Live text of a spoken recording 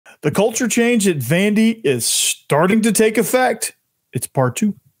The culture change at Vandy is starting to take effect. It's part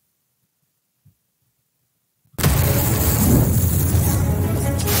 2.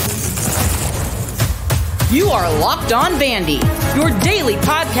 You are Locked On Vandy, your daily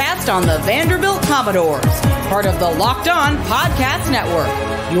podcast on the Vanderbilt Commodores, part of the Locked On Podcast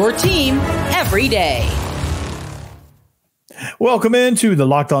Network, your team every day. Welcome into the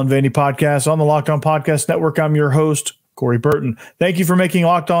Locked On Vandy podcast on the Locked On Podcast Network. I'm your host, Corey Burton. Thank you for making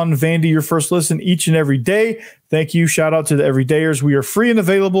Locked On Vandy your first listen each and every day. Thank you. Shout out to the everydayers. We are free and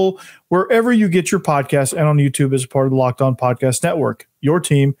available wherever you get your podcasts and on YouTube as part of the Locked On Podcast Network, your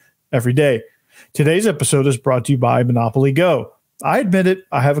team every day. Today's episode is brought to you by Monopoly Go. I admit it,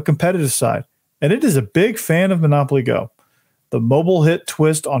 I have a competitive side, and it is a big fan of Monopoly Go, the mobile hit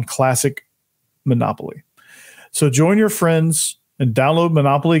twist on classic Monopoly. So join your friends and download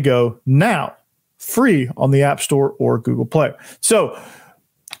Monopoly Go now, free on the App Store or Google Play. So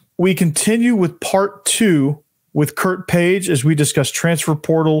we continue with part 2 with Kurt Page as we discuss transfer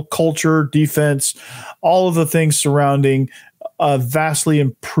portal, culture, defense, all of the things surrounding a vastly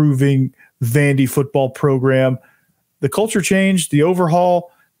improving Vandy football program. The culture change, the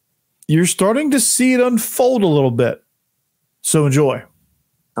overhaul, you're starting to see it unfold a little bit. So enjoy.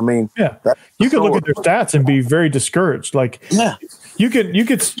 I mean, yeah, you could look at their stats and be very discouraged. Like, yeah, you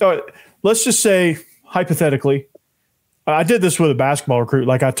could start, let's just say hypothetically, I did this with a basketball recruit.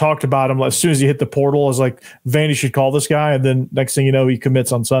 Like, I talked about him as soon as he hit the portal. I was like, Vandy should call this guy. And then next thing you know, he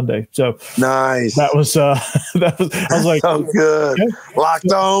commits on Sunday. So nice. I was like, so good. Okay.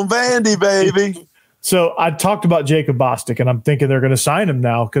 Locked on Vandy, baby. So I talked about Jacob Bostic, and I'm thinking they're going to sign him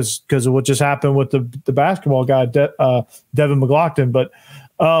now because of what just happened with the basketball guy, Devin McLaughlin. But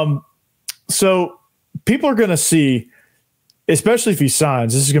so people are going to see, especially if he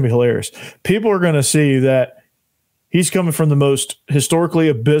signs, this is going to be hilarious. People are going to see that he's coming from the most historically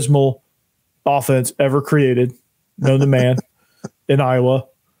abysmal offense ever created, known the man, in Iowa,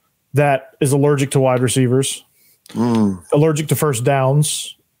 that is allergic to wide receivers, allergic to first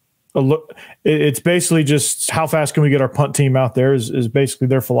downs. It's basically just how fast can we get our punt team out there is basically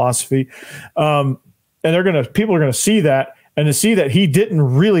their philosophy. And people are going to see that, and to see that he didn't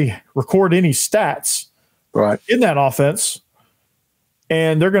really record any stats in that offense.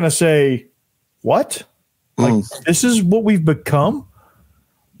 And they're going to say, what? Like, this is what we've become.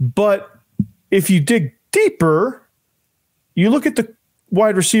 But if you dig deeper, you look at the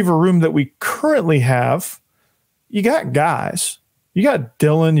wide receiver room that we currently have, you got guys. You got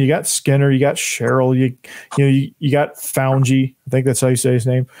Dylan, you got Skinner, you got Sherrill, you got Foungy. I think that's how you say his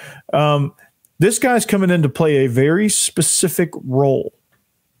name. This guy's coming in to play a very specific role.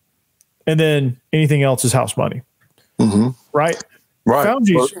 And then anything else is house money. Right? Right.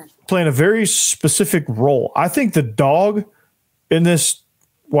 Foungy's playing a very specific role. I think the dog in this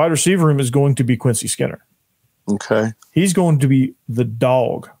wide receiver room is going to be Quincy Skinner. Okay. He's going to be the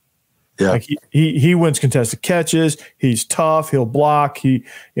dog. Yeah. Like he wins contested catches. He's tough. He'll block. He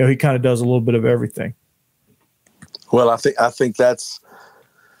kind of does a little bit of everything. Well, I think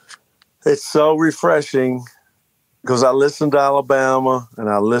it's so refreshing because I listened to Alabama and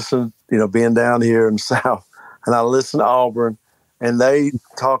I listened, being down here in the South, and I listened to Auburn. And they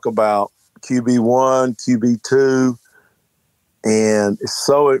talk about QB1, QB2, and it's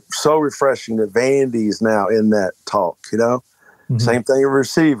so refreshing that Vandy is now in that talk, Same thing with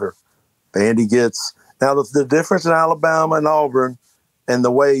receiver. Vandy gets – now the difference in Alabama and Auburn and the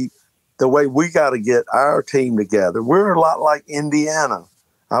way we got to get our team together, we're a lot like Indiana.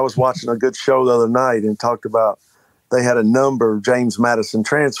 I was watching a good show the other night and talked about they had a number of James Madison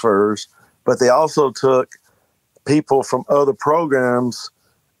transfers, but they also took – people from other programs,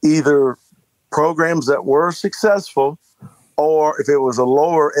 either programs that were successful, or if it was a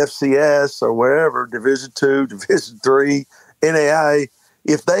lower FCS or wherever, Division II, Division III, NAIA,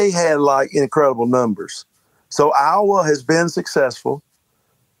 if they had like incredible numbers. So Iowa has been successful.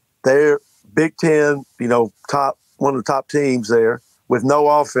 They're Big Ten, one of the top teams there with no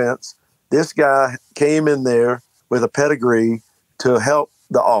offense. This guy came in there with a pedigree to help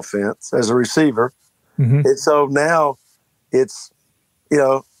the offense as a receiver. And so now it's,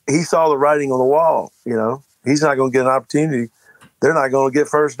 he saw the writing on the wall, he's not going to get an opportunity. They're not going to get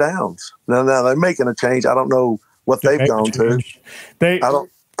first downs. Now they're making a change. I don't know what they've gone to. I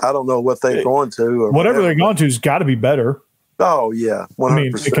don't know what they've gone to. Or whatever they're going to has got to be better. Oh yeah. 100%. I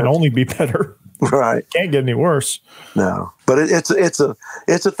mean, it can only be better. Right. Can't get any worse. No, but it's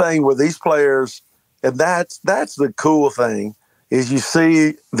a thing where these players, and that's the cool thing is you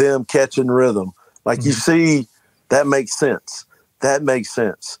see them catching rhythm. Like you see, that makes sense. That makes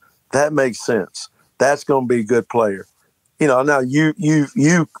sense. That makes sense. That's going to be a good player. now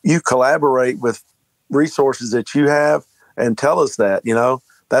you collaborate with resources that you have and tell us that,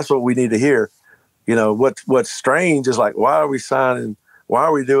 that's what we need to hear. What's strange is like, why are we signing? Why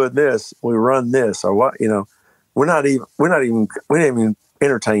are we doing this? We run this or what, we didn't even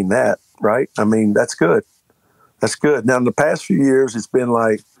entertain that. Right. I mean, that's good. That's good. Now in the past few years, it's been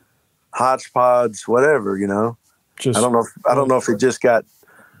like hodgepodge, whatever, I don't know if it just got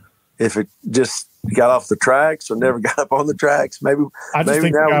off the tracks or never got up on the tracks. Maybe now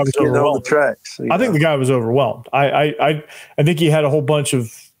we're just getting on the tracks. I think the guy was overwhelmed. I think he had a whole bunch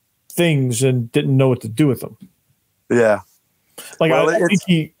of things and didn't know what to do with them. Yeah. Like I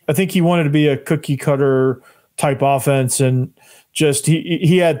think he wanted to be a cookie cutter type offense, and just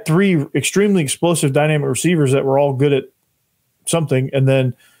he had 3 extremely explosive dynamic receivers that were all good at something, and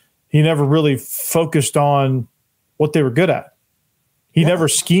then he never really focused on what they were good at. He never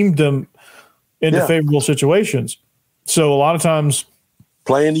schemed them into favorable situations. So a lot of times,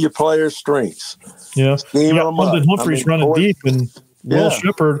 playing to your players' strengths. London Humphreys running deep and Will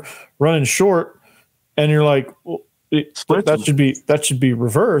Shepard running short, and you're like, well, that should be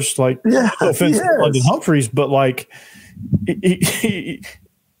reversed. Like, no offense to London Humphreys, but like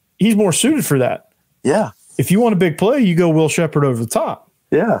he's more suited for that. Yeah. If you want a big play, you go Will Shepard over the top.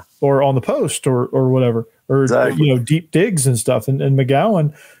 Yeah. Or on the post or whatever. Or exactly. Deep digs and stuff. And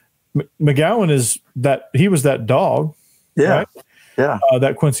McGowan is that he was that dog. Yeah. Right? Yeah.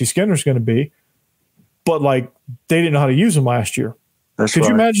 That Quincy Skinner's going to be. But like they didn't know how to use him last year. Could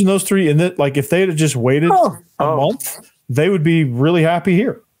you imagine those 3? And that, like, if they had just waited a month, they would be really happy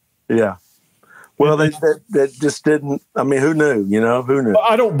here. Yeah. Well, they just didn't. I mean, who knew? Who knew?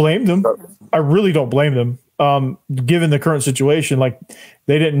 I don't blame them. I really don't blame them. Given the current situation, like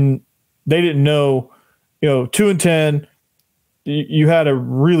they didn't know. 2-10. You had a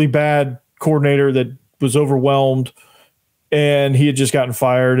really bad coordinator that was overwhelmed, and he had just gotten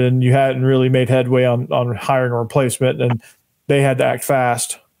fired, and you hadn't really made headway on hiring a replacement, and they had to act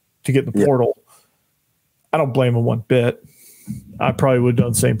fast to get the portal. I don't blame them one bit. I probably would have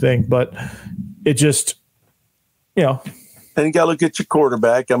done the same thing, but it just, And you got to look at your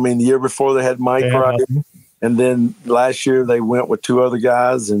quarterback. I mean, the year before they had Mike Wright, and then last year they went with 2 other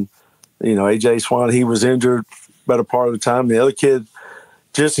guys, and AJ Swan, he was injured better part of the time. The other kid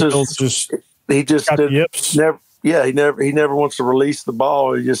he never wants to release the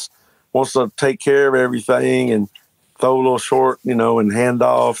ball. He just wants to take care of everything and throw a little short, and hand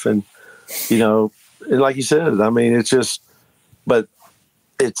off, and and like you said, I mean, it's just, but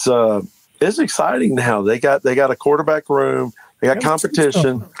it's exciting now. They got a quarterback room. They got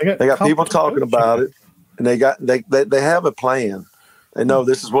competition. They got people talking about it, and they have a plan. They know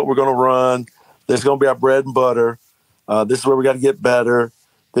this is what we're going to run. This is going to be our bread and butter. This is where we got to get better.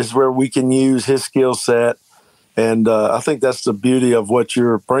 This is where we can use his skill set. And I think that's the beauty of what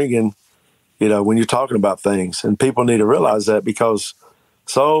you're bringing, when you're talking about things. And people need to realize that, because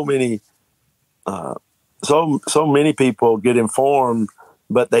so many people get informed,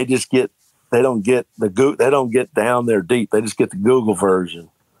 but they don't get down there deep. They just get the Google version.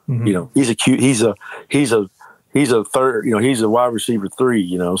 Mm-hmm. He's a third, he's a wide receiver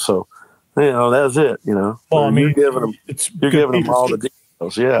 3, so, that's it, Well, I mean, you're giving them all the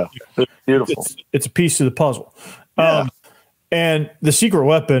details. Yeah. It's beautiful. It's a piece of the puzzle. Yeah. And the secret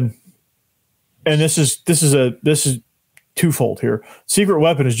weapon, and this is twofold here. Secret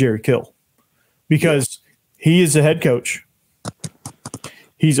weapon is Jerry Kill, because he is the head coach.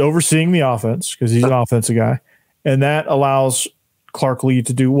 He's overseeing the offense because he's an offensive guy. And that allows Clark Lee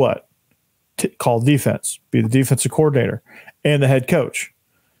to do what? Call defense, be the defensive coordinator and the head coach.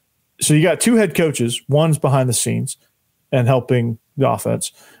 So you got 2 head coaches. One's behind the scenes and helping the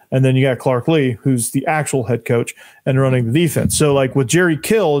offense. And then you got Clark Lee, who's the actual head coach and running the defense. So like with Jerry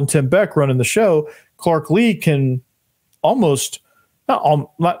Kill and Tim Beck running the show, Clark Lee can almost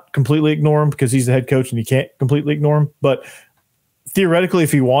not completely ignore him because he's the head coach and he can't completely ignore him. But theoretically,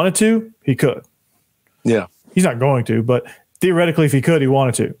 if he wanted to, he could. Yeah. He's not going to, but theoretically, if he could, he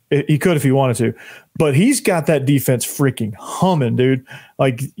wanted to. He could if he wanted to. But he's got that defense freaking humming, dude.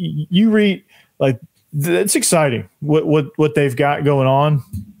 Like you read, like it's exciting what they've got going on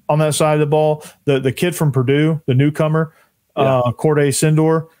that side of the ball. The kid from Purdue, the newcomer, Corday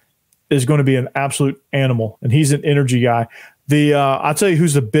Sindor, is going to be an absolute animal, and he's an energy guy. I'll tell you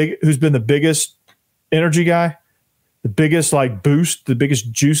who's been the biggest energy guy, the biggest like boost, the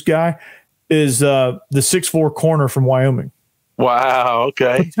biggest juice guy is the 6'4" corner from Wyoming. Wow.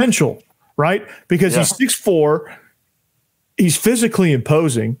 Okay. Potential, right? Because he's 6'4", he's physically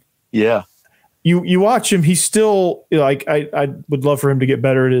imposing. Yeah. You watch him, he's still I would love for him to get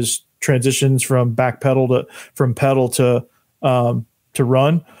better at his transitions from pedal to to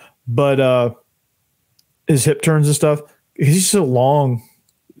run, but his hip turns and stuff, he's so long.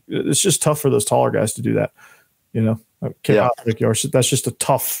 It's just tough for those taller guys to do that. That's just a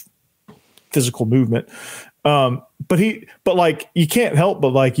tough physical movement. But you can't help but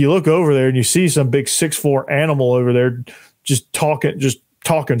like you look over there and you see some big 6'4" animal over there just talking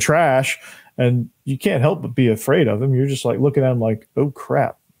trash, and you can't help but be afraid of him. You're just like looking at him like, oh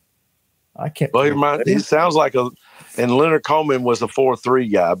crap, I can't. Well, he sounds like and Leonard Coleman was a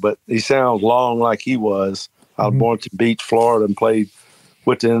 4'3" guy, but he sounds long like he was. I was born to Beach, Florida, and played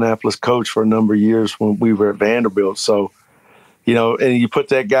with the Indianapolis coach for a number of years when we were at Vanderbilt. So, and you put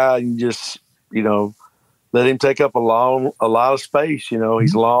that guy and you just, let him take up a lot of space.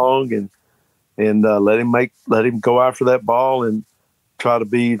 He's long and let him go after that ball and try to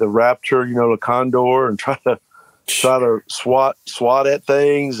be the raptor, the condor, and try to swat at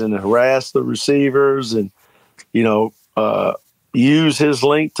things and harass the receivers and, use his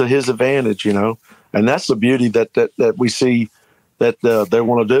length to his advantage, and that's the beauty that we see that they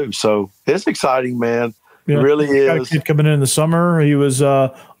want to do. So it's exciting, man. Yeah, it really is. Got a kid coming in the summer. He was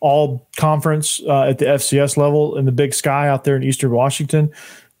all conference at the FCS level in the Big Sky out there in Eastern Washington.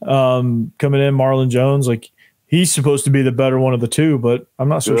 Coming in, Marlon Jones, like he's supposed to be the better one of the two, but I'm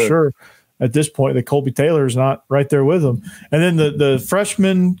not so sure at this point that Colby Taylor is not right there with him. And then the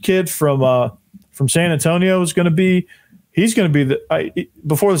freshman kid from San Antonio is going to be. He's going to be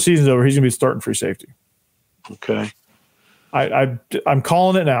before the season's over. He's going to be starting free safety. Okay. I'm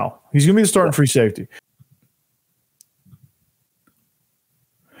calling it now. He's going to be the starting free safety.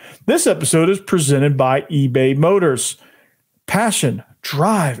 This episode is presented by eBay Motors. Passion,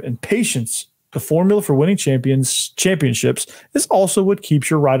 drive, and patience, the formula for winning championships, is also what keeps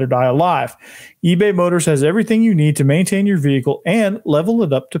your ride or die alive. eBay Motors has everything you need to maintain your vehicle and level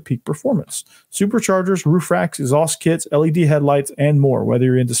it up to peak performance. Superchargers, roof racks, exhaust kits, LED headlights, and more. Whether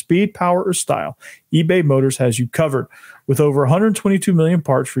you're into speed, power, or style, eBay Motors has you covered. With over 122 million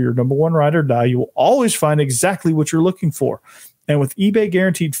parts for your number one ride or die, you will always find exactly what you're looking for. And with eBay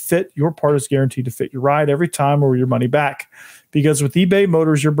Guaranteed Fit, your part is guaranteed to fit your ride every time or your money back. Because with eBay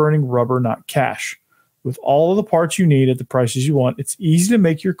Motors, you're burning rubber, not cash. With all of the parts you need at the prices you want, it's easy to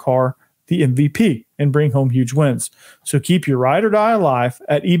make your car the MVP and bring home huge wins. So keep your ride or die alive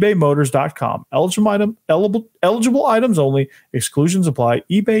at ebaymotors.com. Eligible items only. Exclusions apply.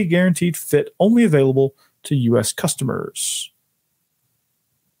 eBay Guaranteed Fit only available to U.S. customers.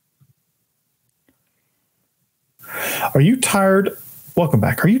 Are you tired? Welcome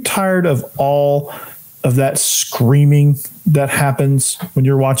back. Are you tired of all of that screaming that happens when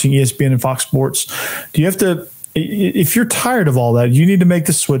you're watching ESPN and Fox Sports? Do you have to, if you're tired of all that, you need to make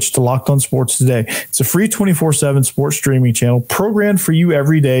the switch to Locked On Sports Today. It's a free 24/7 sports streaming channel programmed for you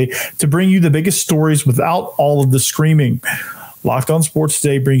every day to bring you the biggest stories without all of the screaming. Locked On Sports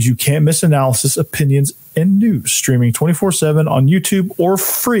Today brings you can't miss analysis, opinions, and news, streaming 24/7 on YouTube or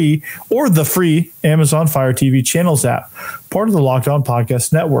the free Amazon Fire TV channels app, part of the Locked On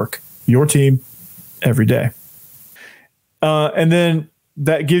Podcast Network. Your team every day. And then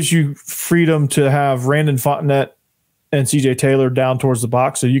that gives you freedom to have Randon Fontenette and CJ Taylor down towards the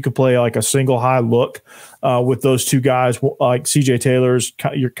box. So you could play like a single high look with those two guys. Like CJ Taylor's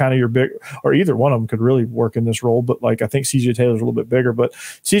your big, or either one of them could really work in this role. But like, I think CJ Taylor's a little bit bigger, but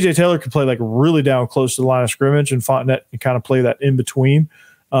CJ Taylor could play like really down close to the line of scrimmage, and Fontenette can kind of play that in between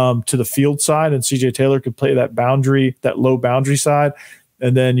to the field side. And CJ Taylor could play that low boundary side.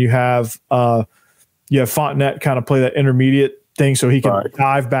 And then you have Fontenette kind of play that intermediate thing, so he can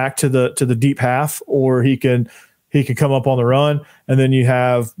dive back to the deep half, or he can come up on the run. And then you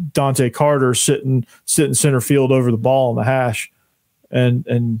have Dante Carter sitting center field over the ball on the hash and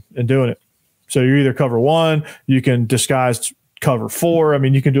doing it. So you either cover one, you can disguise cover four. I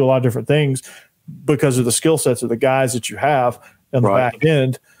mean, you can do a lot of different things because of the skill sets of the guys that you have on the back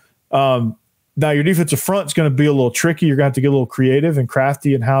end. Now your defensive front is going to be a little tricky. You're going to have to get a little creative and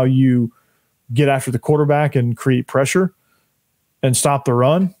crafty in how you get after the quarterback and create pressure and stop the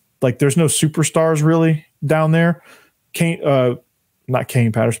run. Like, there's no superstars really down there. Not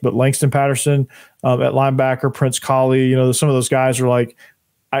Kane Patterson, but Langston Patterson at linebacker, Prince Colley. Some of those guys are like,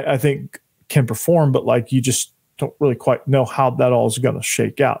 I think can perform, but like you just don't really quite know how that all is going to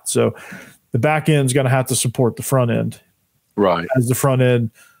shake out. So the back end is going to have to support the front end, right, as the front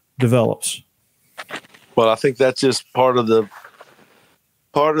end develops. Well, I think that's just part of the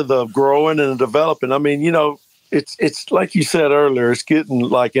growing and developing. I mean, it's like you said earlier, it's getting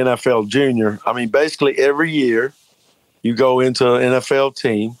like NFL junior. I mean, basically every year you go into an NFL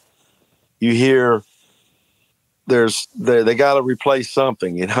team, you hear they got to replace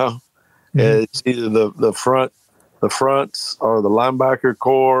something, Mm-hmm. It's either the front the fronts or the linebacker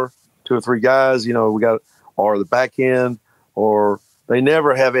core, 2 or 3 guys, or the back end, or they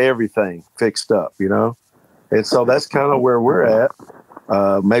never have everything fixed up, And so that's kind of where we're at.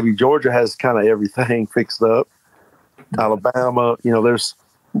 Maybe Georgia has kind of everything fixed up. Alabama, there's,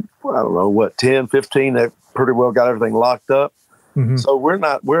 10, 15 that pretty well got everything locked up. Mm-hmm. So we're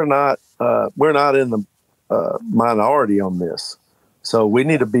not in the minority on this. So we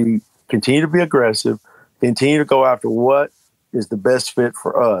need to continue to be aggressive, continue to go after what is the best fit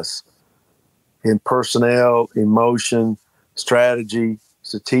for us in personnel, emotion, strategy,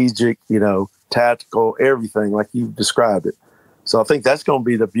 strategic, tactical, everything like you've described it. So I think that's going to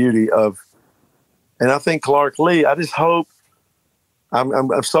be the beauty of, and I think Clark Lee, I just hope,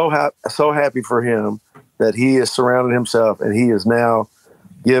 I'm so happy for him that he has surrounded himself and he is now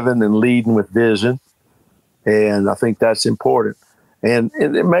giving and leading with vision. And I think that's important. And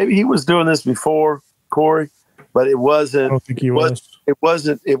maybe he was doing this before, Corey, but it wasn't. I don't think he was. It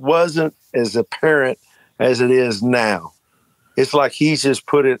wasn't as apparent as it is now. It's like he's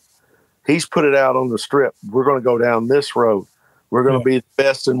put it out on the strip. We're going to go down this road. We're going to be the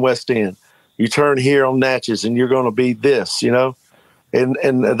best in West End. You turn here on Natchez and you're going to be this, And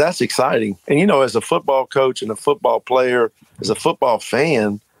that's exciting. And, as a football coach and a football player, as a football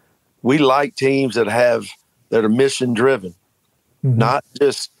fan, we like teams that are mission driven, not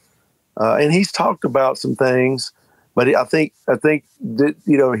just. And he's talked about some things, but I think that,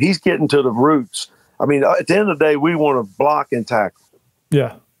 he's getting to the roots. I mean, at the end of the day, we want to block and tackle.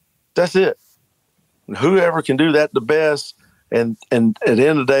 Yeah, that's it. And whoever can do that the best, and at the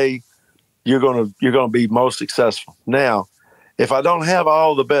end of the day, you're gonna be most successful. Now, if I don't have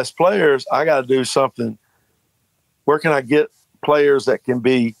all the best players, I got to do something. Where can I get players that can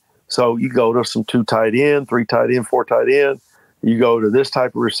be? So you go to some 2 tight end, 3 tight end, 4 tight end. You go to this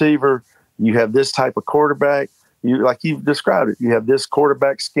type of receiver. You have this type of quarterback. Like you've described it. You have this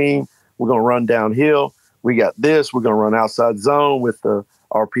quarterback scheme. We're going to run downhill. We got this. We're going to run outside zone with the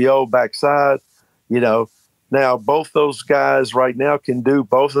RPO backside. Now both those guys right now can do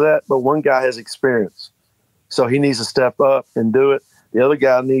both of that, but one guy has experience. So he needs to step up and do it. The other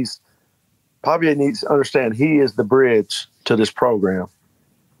guy needs to understand he is the bridge to this program.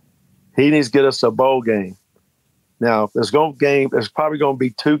 He needs to get us a bowl game. Now, there's probably going to be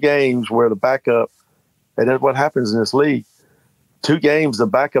 2 games where the backup, and that's what happens in this league. 2 games, the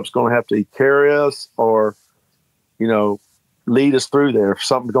backup's going to have to carry us or, lead us through there if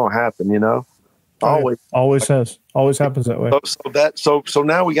something's going to happen, Always happens that way. So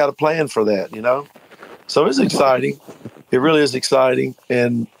now we got a plan for that, So it's exciting. It really is exciting,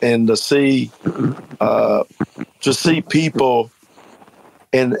 and to see people,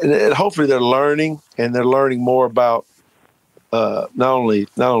 and hopefully they're learning, and they're learning more about not only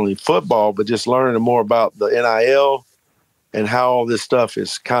football, but just learning more about the NIL and how all this stuff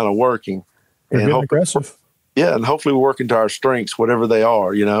is kind of working. They're getting aggressive. Yeah, and hopefully we're working to our strengths, whatever they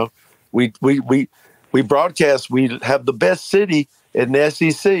are. We broadcast. We have the best city in the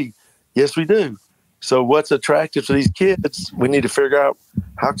SEC. Yes, we do. So what's attractive to these kids? We need to figure out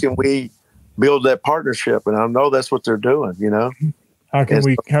how can we build that partnership, and I know that's what they're doing. How can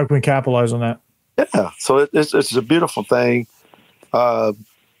we capitalize on that? Yeah, so it's a beautiful thing, and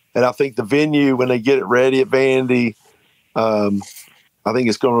I think the venue when they get it ready at Vandy, I think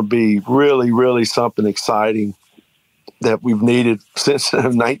it's going to be really, really something exciting that we've needed since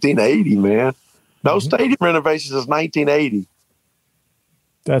 1980. Man, no stadium renovations since 1980.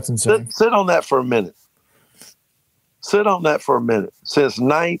 That's insane. Sit on that for a minute. Since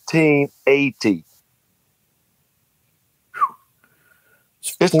 1980.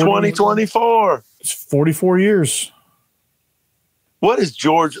 It's 2024. It's 44 years. What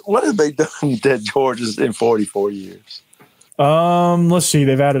have they done that Georgia's in 44 years? Let's see.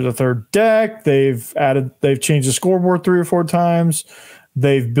 They've added a 3rd deck. They've changed the scoreboard 3 or 4 times.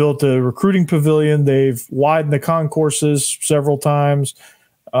 They've built a recruiting pavilion. They've widened the concourses several times.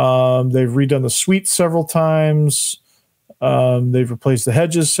 They've redone the suites several times. They've replaced the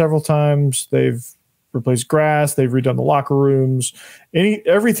hedges several times. They've replaced grass. They've redone the locker rooms.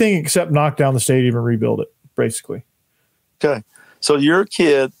 Everything except knock down the stadium and rebuild it, basically. Okay. So you're a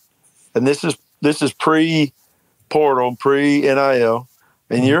kid, and this is pre-portal, pre-NIL,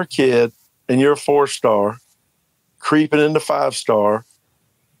 and you're a kid, and you're a 4-star, creeping into 5-star,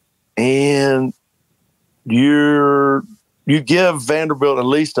 and you give Vanderbilt at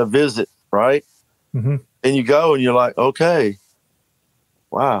least a visit, right? Mm-hmm. And you go, and you're like, okay,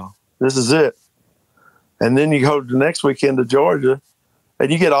 wow, this is it. And then you go the next weekend to Georgia,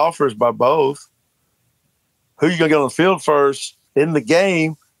 and you get offers by both. Who are you going to get on the field first in the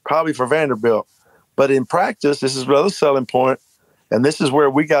game? Probably for Vanderbilt. But in practice, this is another selling point, and this is where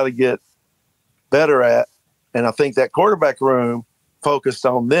we got to get better at. And I think that quarterback room focused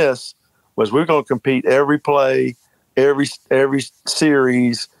on this was we're going to compete every play, every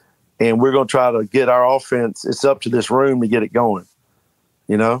series, and we're going to try to get our offense. It's up to this room to get it going,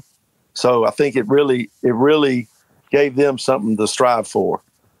 you know? So I think it really gave them something to strive for.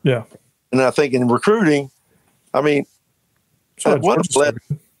 Yeah. And I think in recruiting, I mean, what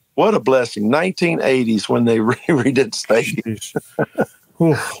a blessing. 1980s when they redid stadium.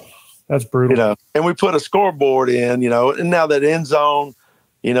 That's brutal. You know, and we put a scoreboard in, you know, and now that end zone,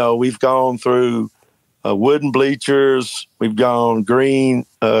 you know, we've gone through wooden bleachers. We've gone green,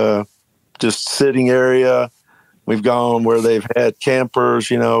 just sitting area. We've gone where they've had campers,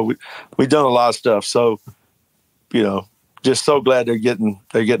 you know, we've done a lot of stuff. So, you know, just so glad they're getting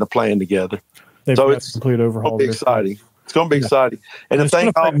a plan together. So it's a complete overhaul. It's going to be exciting. It's going to be exciting. And the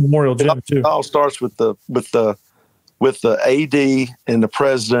thing all starts with the AD and the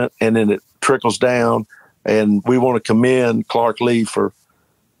president, and then it trickles down. And we want to commend Clark Lee for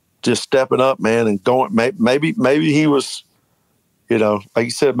just stepping up, man, and going. Maybe he was, you know, like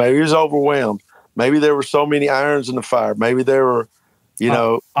you said, maybe he was overwhelmed. Maybe there were so many irons in the fire. Maybe there were, you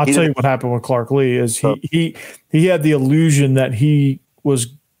know. I'll tell you what happened with Clark Lee is he had the illusion that he was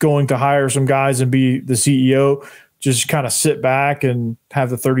going to hire some guys and be the CEO, just kind of sit back and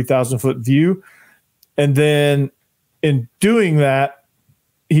have the 30,000-foot view. And then in doing that,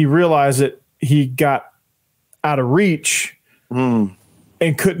 he realized that he got out of reach and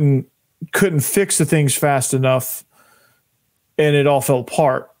couldn't fix the things fast enough, and it all fell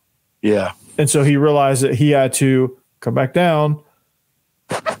apart. Yeah. And so he realized that he had to come back down,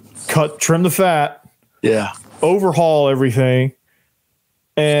 trim the fat, overhaul everything,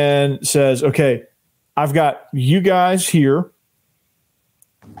 and says, okay, I've got you guys here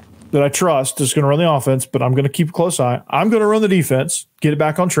that I trust is going to run the offense, but I'm going to keep a close eye. I'm going to run the defense, get it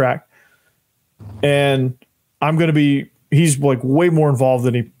back on track. And I'm going to be, he's like way more involved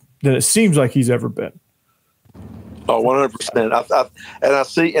than it seems like he's ever been. Oh, 100%.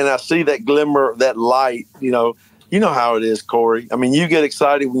 I see that glimmer, that light, you know how it is, Corey. I mean, you get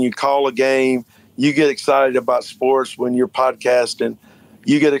excited when you call a game, you get excited about sports when you're podcasting,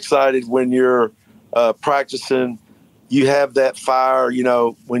 you get excited when you're practicing. You have that fire, you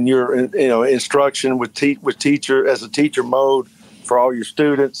know, when you're in, you know, instruction with teacher as a teacher mode for all your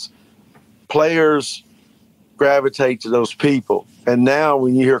students. Players gravitate to those people, and now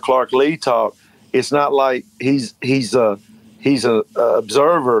when you hear Clark Lee talk, it's not like he's a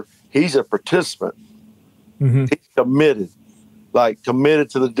observer. He's a participant. Mm-hmm. He's committed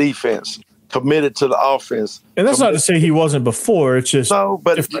to the defense, committed to the offense. And that's not to say he wasn't before. It's just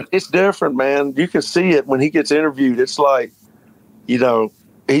it's different, man. You can see it when he gets interviewed. It's like, you know,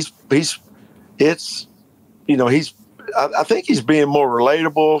 I think he's being more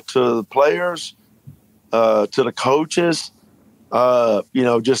relatable to the players, to the coaches, you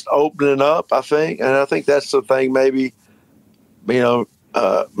know, just opening up, I think. And I think that's the thing, maybe, you know,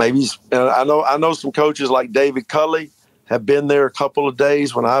 maybe I know some coaches like David Culley have been there a couple of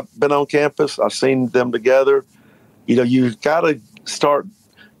days when I've been on campus. I've seen them together. You know, you got to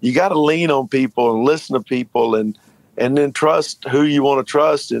lean on people and listen to people and then trust who you want to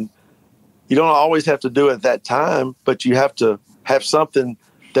trust. And you don't always have to do it at that time, but you have to have something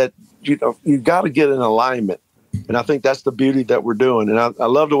that, you know, you got to get in alignment. And I think that's the beauty that we're doing. And I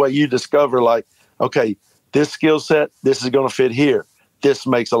love the way you discover, like, okay, this skill set, this is going to fit here. This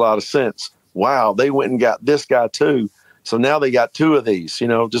makes a lot of sense. Wow, they went and got this guy too. So now they got two of these, you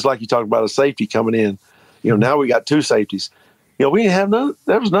know, just like you talked about a safety coming in. You know, now we got two safeties. You know, we didn't have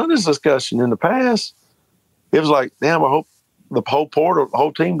there was none of this discussion in the past. It was like, damn, I hope the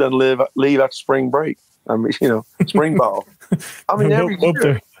whole team doesn't leave after spring break. I mean, you know, spring ball. I mean, every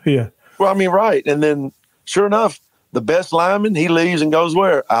year. Yeah. Well, I mean, right. And then sure enough, the best lineman, he leaves and goes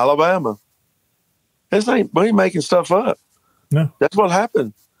where? Alabama. We ain't making stuff up. No. That's what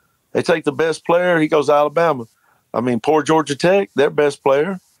happened. They take the best player, he goes to Alabama. I mean, poor Georgia Tech, their best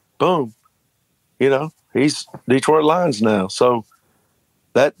player, boom. You know, he's Detroit Lions now. So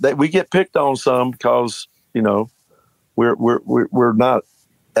that we get picked on some because, you know, we're not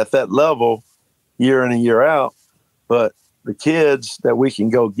at that level year in and year out. But the kids that we can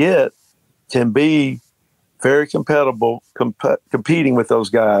go get can be very compatible, competing with those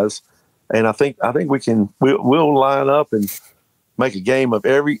guys. And I think we'll line up and make a game of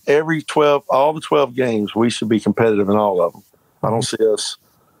every 12, all the 12 games. We should be competitive in all of them. I don't see us.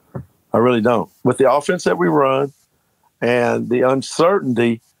 I really don't. With the offense that we run and the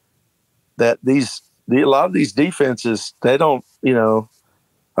uncertainty that a lot of these defenses, they don't, you know,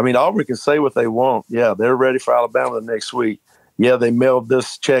 I mean, Auburn can say what they want. Yeah, they're ready for Alabama the next week. Yeah, they mailed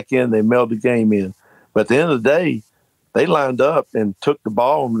this check in, they mailed the game in. But at the end of the day, they lined up and took the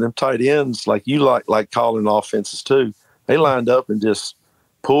ball, and them tight ends, like you like calling offenses too. They lined up and just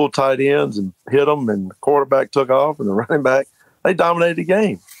pulled tight ends and hit them, and the quarterback took off, and the running back, they dominated the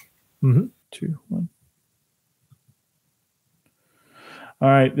game. 2-1. All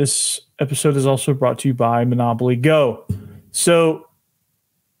right, this episode is also brought to you by Monopoly Go. So,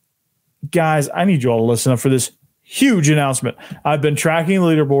 guys, I need you all to listen up for this huge announcement. I've been tracking the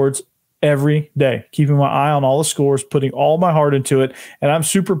leaderboards every day, keeping my eye on all the scores, putting all my heart into it, and I'm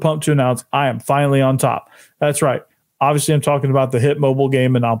super pumped to announce I am finally on top. That's right. Obviously, I'm talking about the hit mobile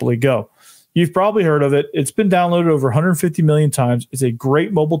game Monopoly Go. You've probably heard of it. It's been downloaded over 150 million times. It's a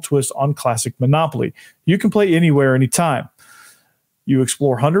great mobile twist on classic Monopoly. You can play anywhere, anytime. You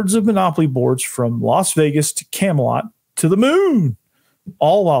explore hundreds of Monopoly boards from Las Vegas to Camelot to the moon,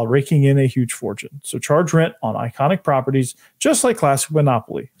 all while raking in a huge fortune. So charge rent on iconic properties, just like classic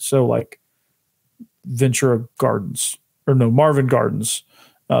Monopoly. So like Marvin Gardens.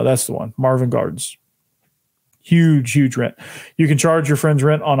 That's the one, Marvin Gardens. Huge rent. You can charge your friends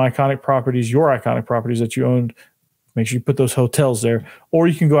rent on iconic properties, your iconic properties that you owned. Make sure you put those hotels there. Or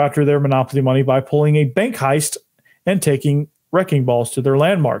you can go after their Monopoly money by pulling a bank heist and taking wrecking balls to their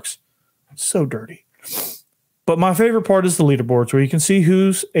landmarks. So dirty. But my favorite part is the leaderboards, where you can see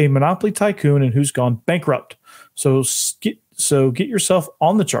who's a Monopoly tycoon and who's gone bankrupt. So get yourself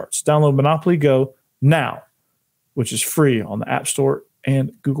on the charts. Download Monopoly Go now, which is free on the App Store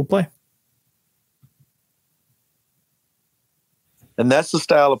and Google Play. And that's the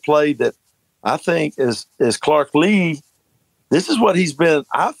style of play that I think is Clark Lee. This is what he's been.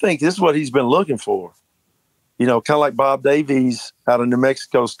 I think this is what he's been looking for. You know, kind of like Bob Davies out of New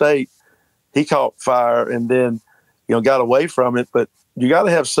Mexico State. He caught fire and then, got away from it. But you got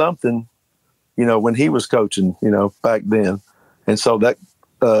to have something, when he was coaching, back then. And so that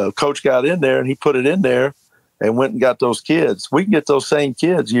coach got in there and he put it in there and went and got those kids. We can get those same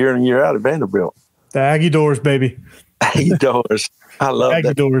kids year in and year out at Vanderbilt. The Aggie Doors, baby. Aggie Doors. I love Aggie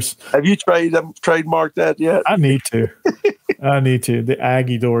that. Doors. Have you trademarked that yet? I need to. The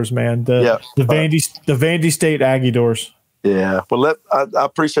Aggie Doors, man. The Vandy State Aggie Doors. Yeah. Well, I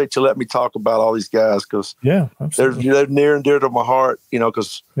appreciate you letting me talk about all these guys because they're near and dear to my heart.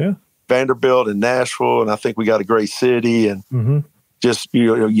 Because Vanderbilt and Nashville, and I think we got a great city, and just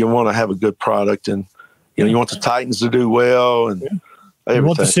you want to have a good product, and you want the Titans to do well, and you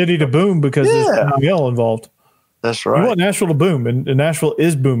want the city to boom because there's NIL involved. That's right. You want Nashville to boom, and Nashville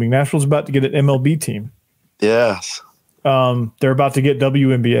is booming. Nashville's about to get an MLB team. Yes. They're about to get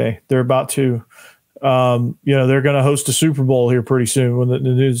WNBA. They're about to, they're going to host a Super Bowl here pretty soon when the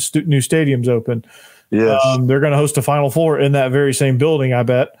new stadium's open. Yes. They're going to host a Final Four in that very same building, I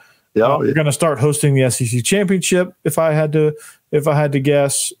bet. Yeah. They're going to start hosting the SEC championship. If I had to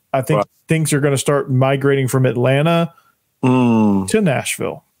guess, I think things are going to start migrating from Atlanta to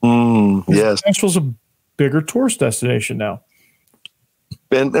Nashville. Yes. Nashville's a bigger tourist destination now.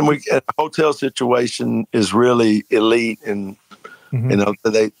 And the hotel situation is really elite, and they're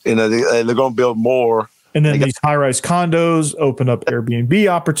going to build more. And then these high-rise condos open up Airbnb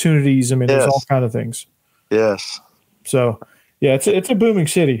opportunities. I mean, there's all kind of things. Yes. So, it's a booming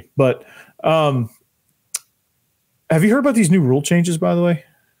city. But have you heard about these new rule changes, by the way?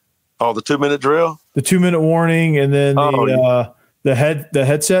 Oh, the 2-minute drill, the 2-minute warning, and then the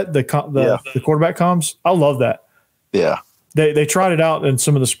headset, the quarterback comms. I love that. Yeah. They tried it out in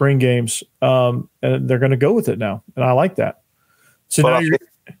some of the spring games, and they're going to go with it now, and I like that. So now you're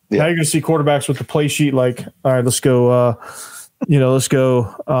going to see quarterbacks with the play sheet like, all right, let's go,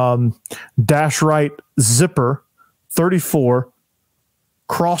 dash right zipper, 34,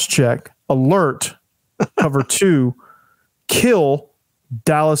 cross check, alert, cover 2, kill,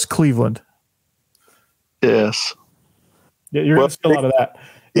 Dallas, Cleveland. Yes. Yeah, you're going to see a lot of that.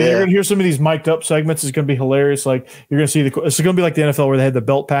 Yeah, you're going to hear some of these mic'd up segments. It's going to be hilarious. Like you're going to see it's going to be like the NFL where they had the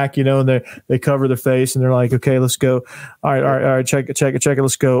belt pack, and they cover their face and they're like, okay, let's go. All right. Check it.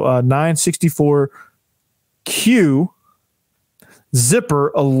 Let's go. 964 Q zipper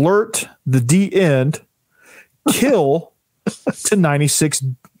alert the D end kill to 96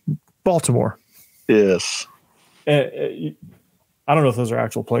 Baltimore. Yes. I don't know if those are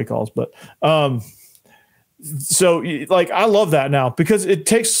actual play calls, but so like I love that now because it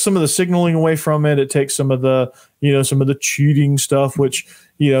takes some of the signaling away from it. It takes some of the cheating stuff, which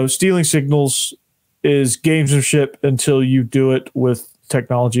stealing signals is gamesmanship until you do it with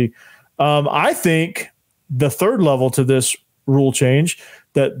technology. I think the third level to this rule change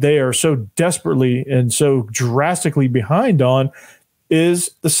that they are so desperately and so drastically behind on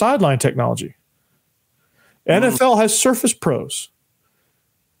is the sideline technology. NFL has Surface Pros.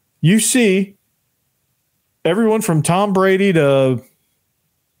 You see everyone from Tom Brady to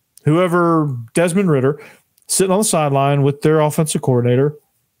whoever, Desmond Ritter, sitting on the sideline with their offensive coordinator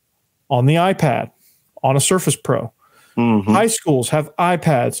on the iPad, on a Surface Pro. High schools have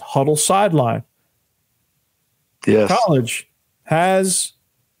iPads, Huddle Sideline. Yes. College has.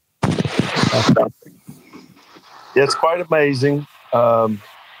 It's quite amazing.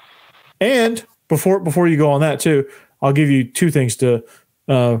 And before you go on that too, I'll give you two things to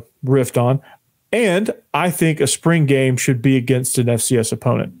riff on. And I think a spring game should be against an FCS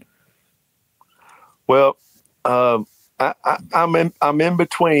opponent. Well, I'm in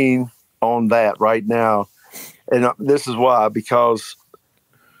between on that right now, and this is why, because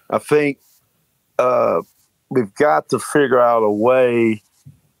I think we've got to figure out a way,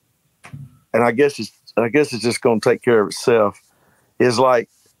 and I guess it's just going to take care of itself. Is like,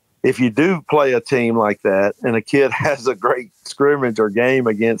 if you do play a team like that, and a kid has a great scrimmage or game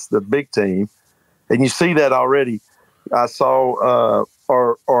against the big team, and you see that already. I saw,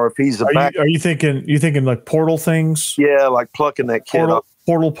 or if he's back. Are you thinking like portal things? Yeah, like plucking that kid up.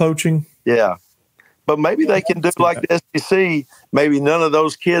 Portal poaching. Yeah. But maybe they can do like the SEC. Maybe none of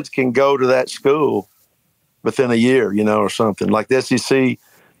those kids can go to that school within a year, or something. Like the SEC,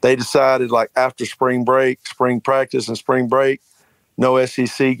 they decided like after spring break, spring practice and spring break, no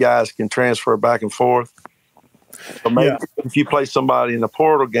SEC guys can transfer back and forth. So maybe if you play somebody in a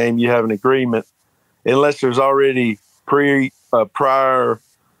portal game, you have an agreement, unless there's already prior,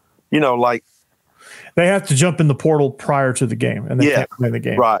 like, they have to jump in the portal prior to the game, and they can't play the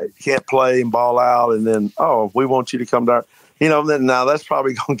game. Right. Can't play and ball out, and then, we want you to come down. Then now that's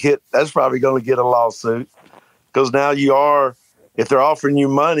probably going to get a lawsuit, because now if they're offering you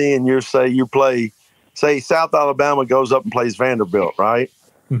money and say South Alabama goes up and plays Vanderbilt, right?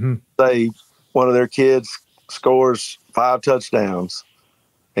 Mm-hmm. Say one of their kids scores 5 touchdowns,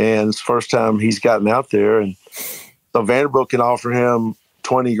 and it's the first time he's gotten out there, and so Vanderbilt can offer him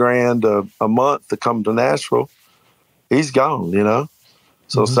 $20,000 a month to come to Nashville. He's gone,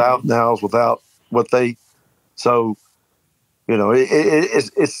 So South now is without what they. So,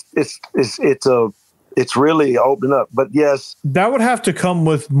 it's really opening up. But yes, that would have to come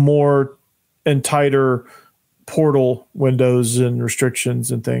with more and tighter portal windows and restrictions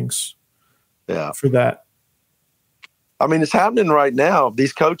and things. Yeah, for that. I mean, it's happening right now.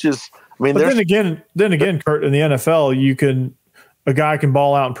 These coaches. I mean, but then again, Kurt, in the NFL, a guy can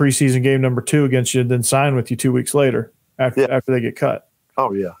ball out in preseason game number 2 against you and then sign with you 2 weeks later after they get cut.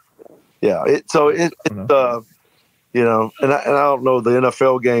 Oh yeah. Yeah. And I don't know the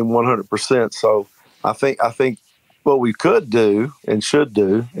NFL game 100%. So I think what we could do and should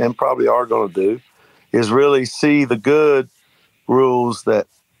do and probably are going to do is really see the good rules that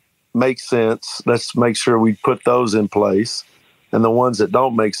make sense. Let's make sure we put those in place, and the ones that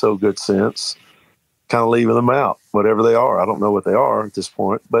don't make so good sense, kind of leaving them out, whatever they are. I don't know what they are at this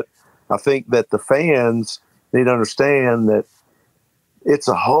point, but I think that the fans need to understand that it's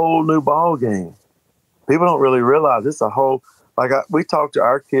a whole new ball game. People don't really realize it's a whole, we talked to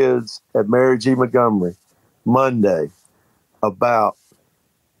our kids at Mary G. Montgomery Monday about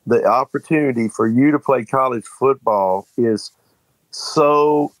the opportunity for you to play college football is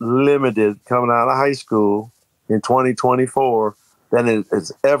so limited coming out of high school in 2024 than it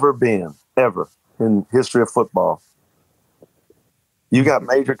has ever been, ever in history of football. You got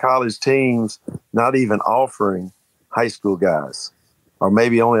major college teams not even offering high school guys, or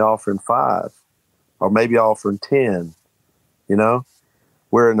maybe only offering 5, or maybe offering 10,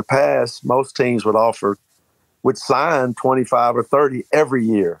 where in the past, most teams would sign 25 or 30 every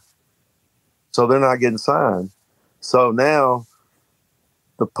year. So they're not getting signed. So now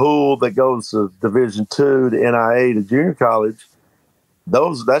the pool that goes to Division II, to NIA, to junior college,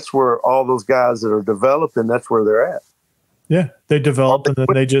 that's where all those guys that are developing, that's where they're at. Yeah, they develop and then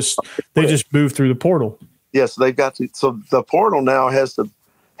they just move through the portal. Yes, they've got to. So the portal now has to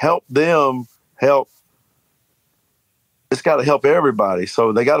help them help. It's got to help everybody.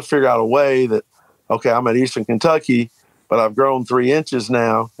 So they got to figure out a way that, okay, I'm at Eastern Kentucky, but I've grown 3 inches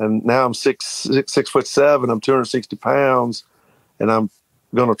now, and now I'm 6'7", I'm 260 pounds, and I'm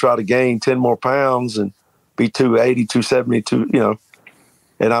going to try to gain 10 more pounds and be 280, 270,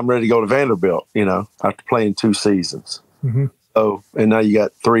 and I'm ready to go to Vanderbilt, after playing 2 seasons. Mm-hmm. So, and now you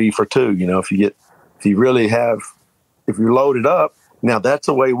got 3 for 2, if you're loaded up, now that's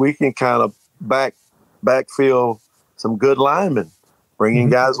a way we can kind of backfill some good linemen, bring in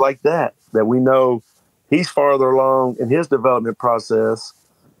guys like that we know he's farther along in his development process.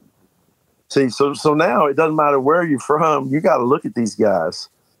 See, so now it doesn't matter where you're from. You got to look at these guys,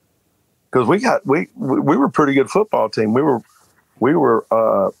 because we were a pretty good football team. We were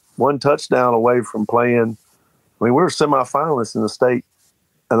one touchdown away from playing. I mean, we were semifinalists in the state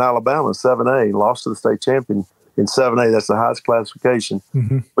in Alabama, 7A, lost to the state champion in 7A. That's the highest classification.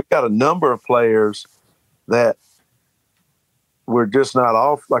 Mm-hmm. We got a number of players that were just not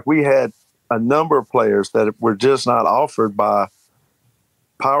off. Like, we had a number of players that were just not offered by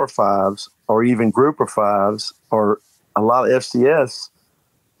Power Fives or even Group of Fives, or a lot of FCS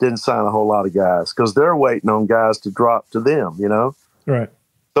didn't sign a whole lot of guys because they're waiting on guys to drop to them, you know? Right.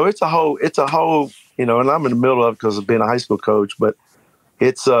 So it's a whole, you know, and I'm in the middle of it because of being a high school coach, but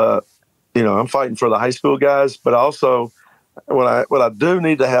it's, you know, I'm fighting for the high school guys, but also what I do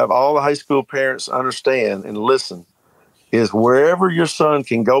need to have all the high school parents understand and listen is wherever your son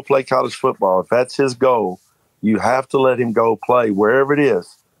can go play college football, if that's his goal, you have to let him go play wherever it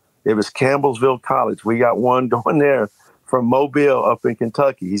is. If it's Campbellsville College, we got one going there from Mobile up in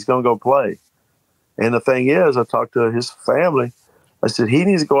Kentucky. He's going to go play. And the thing is, I talked to his family. I said, he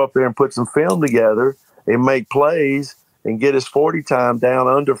needs to go up there and put some film together and make plays and get his 40 time down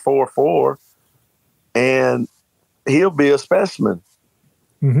under 4.4, and he'll be a specimen.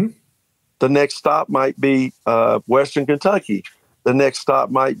 Mm-hmm. The next stop might be Western Kentucky. The next stop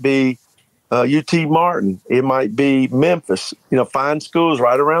might be UT Martin. It might be Memphis. You know, find schools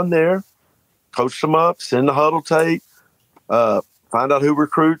right around there, coach them up, send the huddle tape, find out who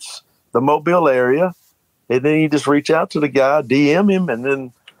recruits the Mobile area, and then you just reach out to the guy, DM him, and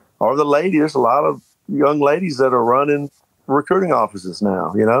then, or the lady. There's a lot of young ladies that are running recruiting offices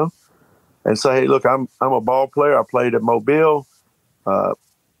now, you know, and say, hey, look, I'm a ball player. I played at Mobile. I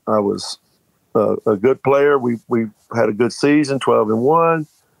was a good player. We had a good season, 12-1,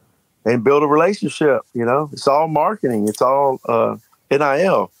 and build a relationship. You know, it's all marketing. It's all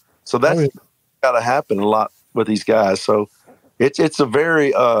NIL. So that's got to happen a lot with these guys. So it's a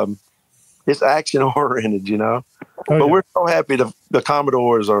very it's action oriented, you know. But we're so happy the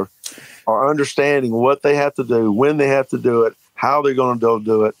Commodores are understanding what they have to do, when they have to do it, how they're going to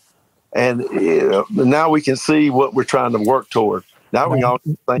do it, and you know, now we can see what we're trying to work toward. Now they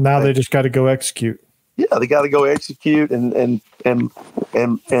just got to go execute. Yeah, they got to go execute and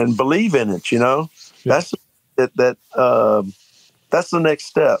believe in it. You know, that's the next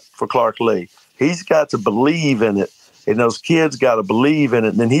step for Clark Lee. He's got to believe in it, and those kids got to believe in it.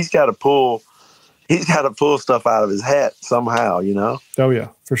 And then he's got to pull stuff out of his hat somehow. You know. Oh yeah,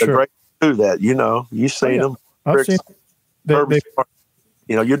 for sure. They're great to do that. You know, you've seen them. I've seen.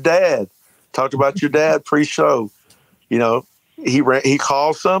 You know, your dad talked about your dad pre-show. You know, he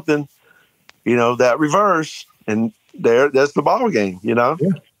called something. You know, that reverse, and that's the ball game. You know.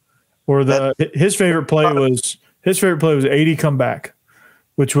 Yeah. Or his favorite play was 80 comeback,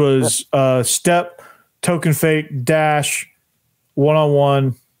 which was step, token fake, dash,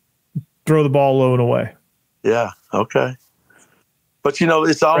 1-on-1, throw the ball low and away. Yeah. Okay. But you know,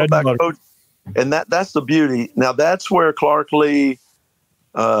 it's all about coach, and that's the beauty. Now that's where Clark Lee.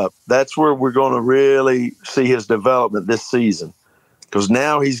 That's where we're going to really see his development this season, because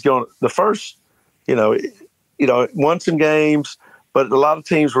now he's going the first. You know, once in games, but a lot of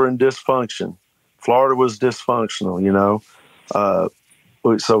teams were in dysfunction. Florida was dysfunctional. You know,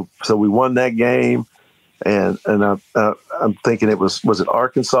 so we won that game, and I'm thinking it was it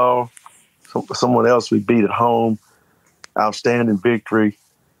Arkansas, someone else we beat at home, outstanding victory.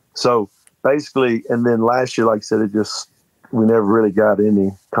 So basically, and then last year, like I said, we never really got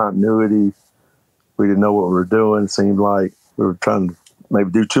any continuity. We didn't know what we were doing. It seemed like we were trying to maybe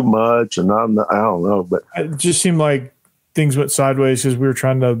do too much, and I don't know, but it just seemed like things went sideways because we were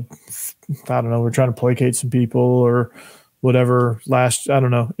trying to, we're trying to placate some people or whatever. I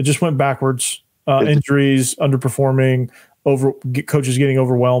don't know. It just went backwards. Injuries, underperforming, coaches getting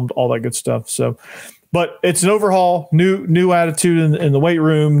overwhelmed, all that good stuff. So, but it's an overhaul, new attitude in the weight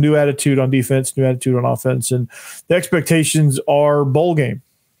room, new attitude on defense, new attitude on offense, and the expectations are bowl game.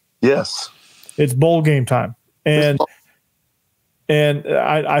 Yes, it's bowl game time, and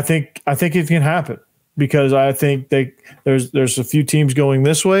I think it can happen, because I think there's a few teams going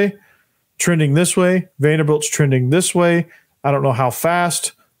this way, trending this way. Vanderbilt's trending this way. I don't know how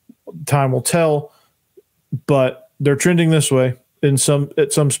fast. Time will tell, but they're trending this way at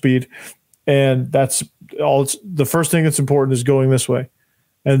some speed, and that's all. The first thing that's important is going this way,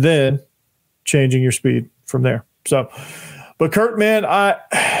 and then changing your speed from there. So, but Kurt, man,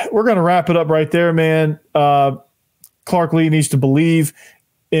 we're going to wrap it up right there, man. Clark Lee needs to believe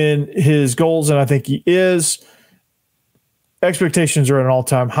in his goals, and I think he is. Expectations are at an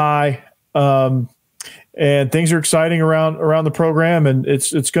all-time high, and things are exciting around the program, and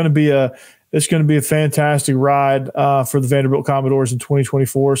it's going to be It's going to be a fantastic ride for the Vanderbilt Commodores in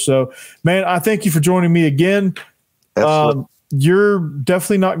 2024. So, man, I thank you for joining me again. You're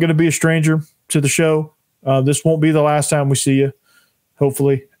definitely not going to be a stranger to the show. This won't be the last time we see you,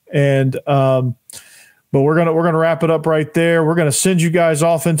 hopefully. And but we're gonna wrap it up right there. We're gonna send you guys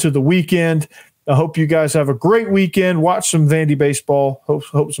off into the weekend. I hope you guys have a great weekend. Watch some Vandy baseball.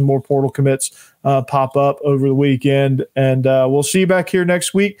 Hope some more portal commits pop up over the weekend. And we'll see you back here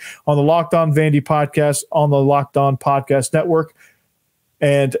next week on the Locked On Vandy podcast on the Locked On Podcast Network.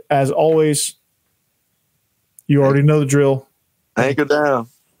 And as always, you already know the drill. Anchor down.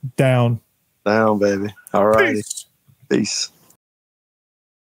 Down. Down, baby. All righty. Peace. Peace.